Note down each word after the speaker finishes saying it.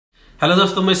Hello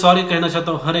दोस्तों, मैं sorry कहना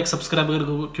चाहता हूँ हर एक सब्सक्राइबर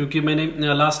को, क्योंकि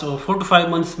मैंने लास्ट 4 to 5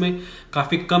 मंथ्स में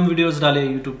काफ़ी कम वीडियोस डाले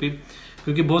यूट्यूब पे,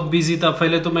 क्योंकि बहुत बिजी था।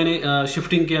 पहले तो मैंने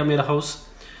शिफ्टिंग किया मेरा हाउस,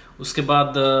 उसके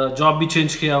बाद जॉब भी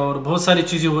चेंज किया और बहुत सारी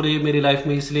चीज़ें हो रही है मेरी लाइफ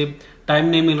में, इसलिए टाइम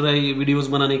नहीं मिल रहा है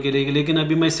वीडियोज़ बनाने के लिए। लेकिन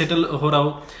अभी मैं सेटल हो रहा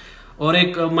हूँ और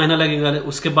 1 महीना लगेगा,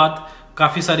 उसके बाद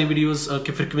काफ़ी सारी वीडियोज़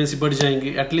की फ्रिक्वेंसी बढ़ जाएंगी।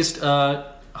 एटलीस्ट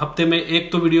हफ्ते में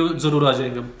 1 तो वीडियो ज़रूर आ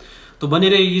जाएगा। तो बने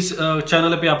रहिए इस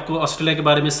चैनल पे, आपको ऑस्ट्रेलिया के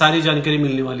बारे में सारी जानकारी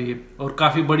मिलने वाली है और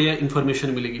काफ़ी बढ़िया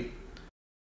इन्फॉर्मेशन मिलेगी।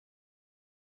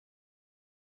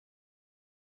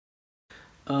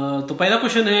 तो पहला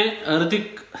क्वेश्चन है,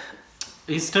 ऋतिक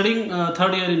ही studying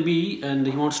 3rd year in BE and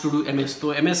he wants to do MS।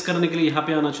 तो MS करने के लिए यहाँ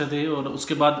पे आना चाहते हैं और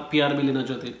उसके बाद PR भी लेना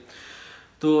चाहते हैं।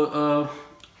 तो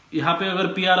यहाँ पे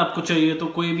अगर PR आपको चाहिए तो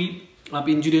कोई भी, आप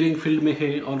इंजीनियरिंग फील्ड में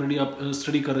है, ऑलरेडी आप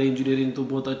स्टडी कर रहे हैं इंजीनियरिंग, तो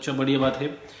बहुत अच्छा बढ़िया बात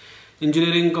है।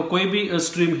 इंजीनियरिंग का कोई भी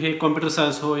स्ट्रीम है, कंप्यूटर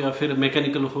साइंस हो या फिर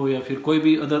मैकेनिकल हो या फिर कोई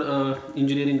भी अदर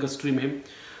इंजीनियरिंग का स्ट्रीम है,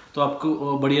 तो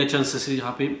आपको बढ़िया चांसेस है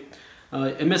यहाँ पे।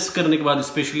 MS करने के बाद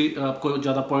स्पेशली आपको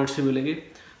ज़्यादा पॉइंट्स भी मिलेंगे,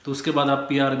 तो उसके बाद आप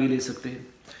PR भी ले सकते हैं।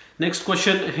 नेक्स्ट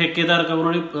क्वेश्चन है केदार का,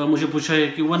 उन्होंने मुझे पूछा है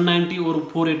कि 190 और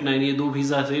 489 ये 2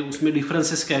 वीज़ा है, उसमें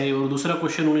डिफरेंसेस क्या है। और दूसरा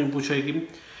क्वेश्चन उन्होंने पूछा है कि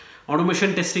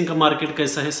ऑटोमेशन टेस्टिंग का मार्केट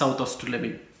कैसा है साउथ ऑस्ट्रेलिया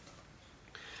में।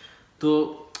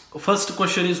 तो फर्स्ट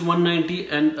क्वेश्चन इज 190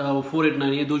 एंड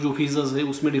 489, ये 2 जो वीज़ाज है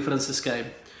उसमें डिफरेंसेस क्या है।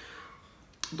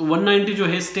 तो 190 जो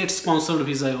है स्टेट स्पॉन्सर्ड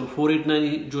वीज़ा है और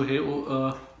 489 जो है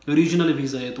वो रीजनल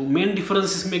वीज़ा है। तो मेन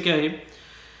डिफरेंस इसमें क्या है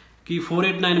कि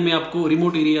 489 में आपको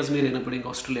रिमोट एरियाज़ में रहना पड़ेगा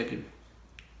ऑस्ट्रेलिया के,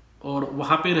 और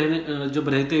वहाँ पे जब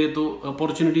रहते हैं तो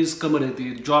अपॉर्चुनिटीज़ कम रहती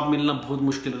है, जॉब मिलना बहुत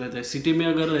मुश्किल रहता है। सिटी में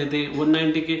अगर रहते हैं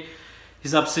 190 के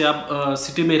हिसाब से आप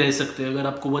सिटी में रह सकते हैं, अगर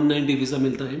आपको 190 वीज़ा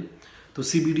मिलता है तो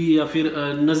CBD या फिर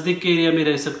नज़दीक के एरिया में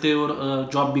रह सकते हैं और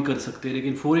जॉब भी कर सकते हैं।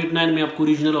 लेकिन 489 में आपको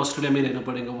रीजनल ऑस्ट्रेलिया में रहना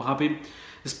पड़ेगा, वहाँ पे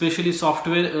स्पेशली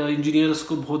सॉफ्टवेयर इंजीनियर्स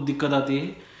को बहुत दिक्कत आती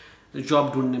है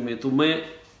जॉब ढूंढने में। तो मैं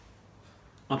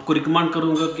आपको रिकमेंड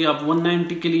करूँगा कि आप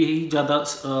 190 के लिए ही ज़्यादा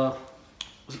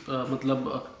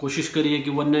मतलब कोशिश करिए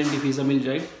कि 190 वीज़ा मिल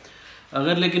जाए।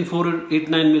 अगर लेकिन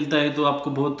 489 मिलता है तो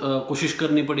आपको बहुत कोशिश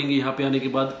करनी पड़ेगी, यहाँ पे आने के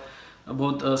बाद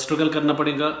बहुत स्ट्रगल करना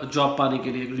पड़ेगा जॉब पाने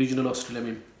के लिए रीजनल ऑस्ट्रेलिया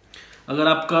में। अगर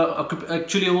आपका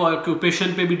एक्चुअली वो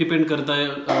ऑक्यूपेशन पे भी डिपेंड करता है,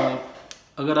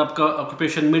 अगर आपका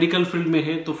ऑक्यूपेशन मेडिकल फील्ड में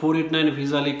है तो 489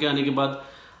 वीज़ा लेके आने के बाद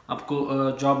आपको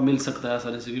जॉब मिल सकता है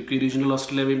आसानी से, क्योंकि रीजनल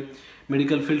ऑस्ट्रेलिया में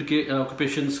मेडिकल फील्ड के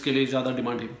ऑक्यूपेशंस के लिए ज़्यादा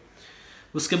डिमांड है।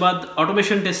 उसके बाद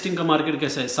ऑटोमेशन टेस्टिंग का मार्केट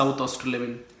कैसा है साउथ ऑस्ट्रेलिया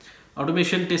में।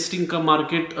 ऑटोमेशन टेस्टिंग का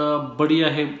मार्केट बढ़िया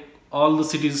है, all the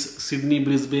cities, Sydney,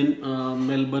 Brisbane,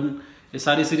 Melbourne, ये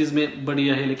सारी सीरीज़ में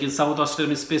बढ़िया है। लेकिन साउथ ऑस्ट्रेलिया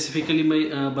में स्पेसिफिकली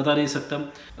मैं बता नहीं सकता।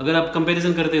 अगर आप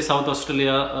कंपैरिजन करते हैं साउथ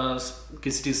ऑस्ट्रेलिया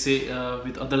की सिटीज़ से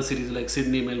with other series like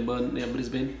Sydney, Melbourne या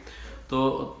ब्रिस्बेन,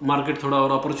 तो मार्केट थोड़ा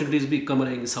और अपॉर्चुनिटीज़ भी कम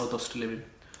रहेंगी साउथ ऑस्ट्रेलिया में,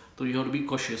 तो you have to be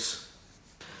cautious.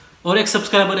 और एक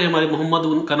सब्सक्राइबर है हमारे, मोहम्मद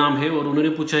उनका नाम है, और उन्होंने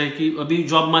पूछा है कि अभी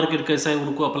जॉब मार्केट कैसा है,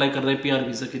 उनको अप्लाई कर रहे हैं PR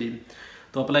वीज़ा के लिए,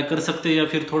 तो अप्लाई कर सकते हैं या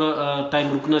फिर थोड़ा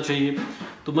टाइम रुकना चाहिए।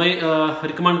 तो मैं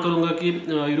रिकमेंड करूँगा कि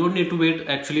you don't need to wait.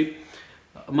 Actually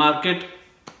market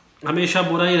हमेशा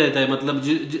बुरा ही रहता है, मतलब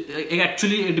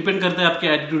एक्चुअली डिपेंड करता है आपके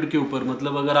एटीट्यूड के ऊपर।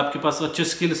 मतलब अगर आपके पास अच्छे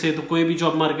स्किल्स है तो कोई भी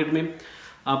जॉब मार्केट में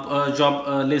आप जॉब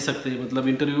ले सकते हैं, मतलब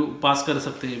इंटरव्यू पास कर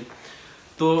सकते हैं।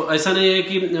 तो ऐसा नहीं है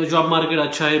कि जॉब मार्केट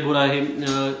अच्छा है बुरा है।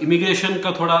 इमिग्रेशन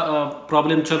का थोड़ा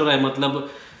प्रॉब्लम चल रहा है, मतलब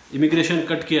इमिग्रेशन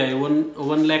कट किया है।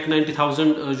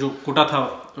 1,90,000 जो कोटा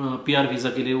था PR वीज़ा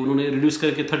के लिए, उन्होंने रिड्यूस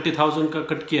करके 30,000 का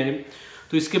कट किया है।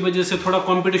 तो इसके वजह से थोड़ा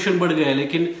कंपटीशन बढ़ गया है।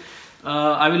 लेकिन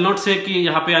आई विल नॉट से कि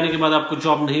यहाँ पे आने के बाद आपको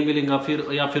जॉब नहीं मिलेगा फिर,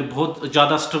 या फिर बहुत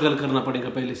ज़्यादा स्ट्रगल करना पड़ेगा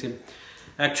पहले से।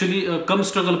 एक्चुअली कम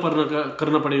स्ट्रगल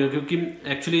करना पड़ेगा, क्योंकि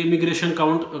एक्चुअली इमिग्रेशन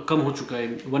काउंट कम हो चुका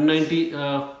है।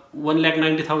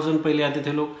 1,90,000 पहले आते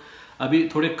थे लोग, अभी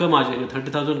थोड़े कम आ जाएंगे,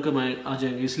 30,000 कम आ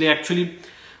जाएंगे। इसलिए एक्चुअली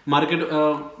मार्केट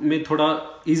में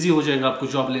थोड़ा ईजी हो जाएगा आपको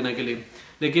जॉब लेने के लिए।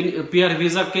 लेकिन PR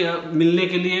वीज़ा के मिलने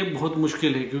के लिए बहुत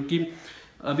मुश्किल है, क्योंकि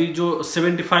अभी जो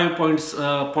 75 पॉइंट्स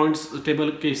टेबल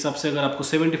के हिसाब से अगर आपको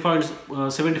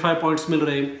 75 पॉइंट्स मिल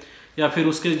रहे हैं या फिर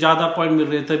उसके ज़्यादा पॉइंट मिल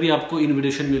रहे हैं तभी आपको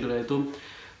इन्विटेशन मिल रहा है। तो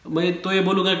मैं तो ये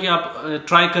बोलूँगा कि आप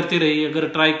ट्राई करते रहिए। अगर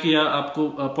ट्राई किया, आपको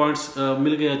पॉइंट्स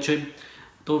मिल गए अच्छे,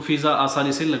 तो वीज़ा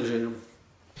आसानी से लग जाएगा।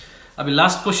 अभी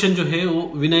लास्ट क्वेश्चन जो है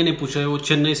वो विनय ने पूछा है, वो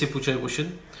चेन्नई से पूछा है क्वेश्चन।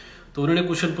 तो उन्होंने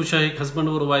क्वेश्चन पूछा है, हस्बैंड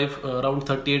और वाइफ अराउंड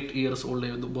 38 ईयर्स ओल्ड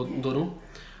है दोनों,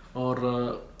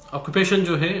 और ऑक्यूपेशन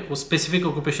जो है वो स्पेसिफिक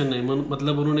ऑक्यूपेशन नहीं,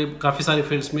 मतलब उन्होंने काफ़ी सारे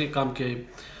फील्ड्स में काम किया है।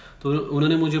 तो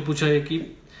उन्होंने मुझे पूछा है कि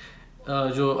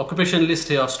जो ऑक्यूपेशन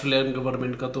लिस्ट है ऑस्ट्रेलियन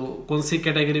गवर्नमेंट का, तो कौन सी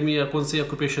कैटेगरी में या कौन सी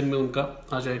ऑक्यूपेशन में उनका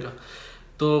आ जाएगा।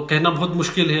 तो कहना बहुत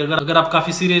मुश्किल है। अगर आप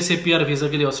काफ़ी सीरियस है PR वीज़ा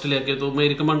के लिए ऑस्ट्रेलिया के, तो मैं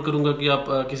रिकमेंड करूंगा कि आप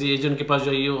किसी एजेंट के पास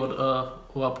जाइए और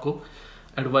वो आपको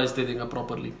एडवाइस दे देगा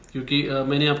प्रॉपरली। क्योंकि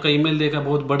मैंने आपका ईमेल देखा,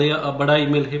 बहुत बड़ा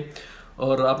ईमेल है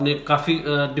और आपने काफ़ी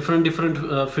डिफरेंट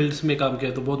फील्ड्स में काम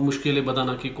किया, तो बहुत मुश्किल है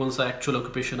बताना कि कौन सा एक्चुअल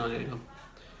ऑक्यूपेशन आ जाएगा।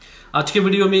 आज के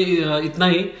वीडियो में इतना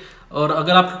ही। और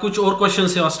अगर आपके कुछ और क्वेश्चन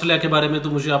है ऑस्ट्रेलिया के बारे में तो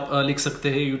मुझे आप लिख सकते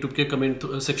हैं यूट्यूब के कमेंट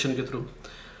सेक्शन के थ्रू।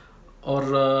 और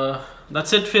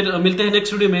दैट्स इट, फिर मिलते हैं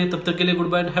नेक्स्ट वीडियो में। तब तक के लिए good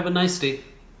bye and have a nice day.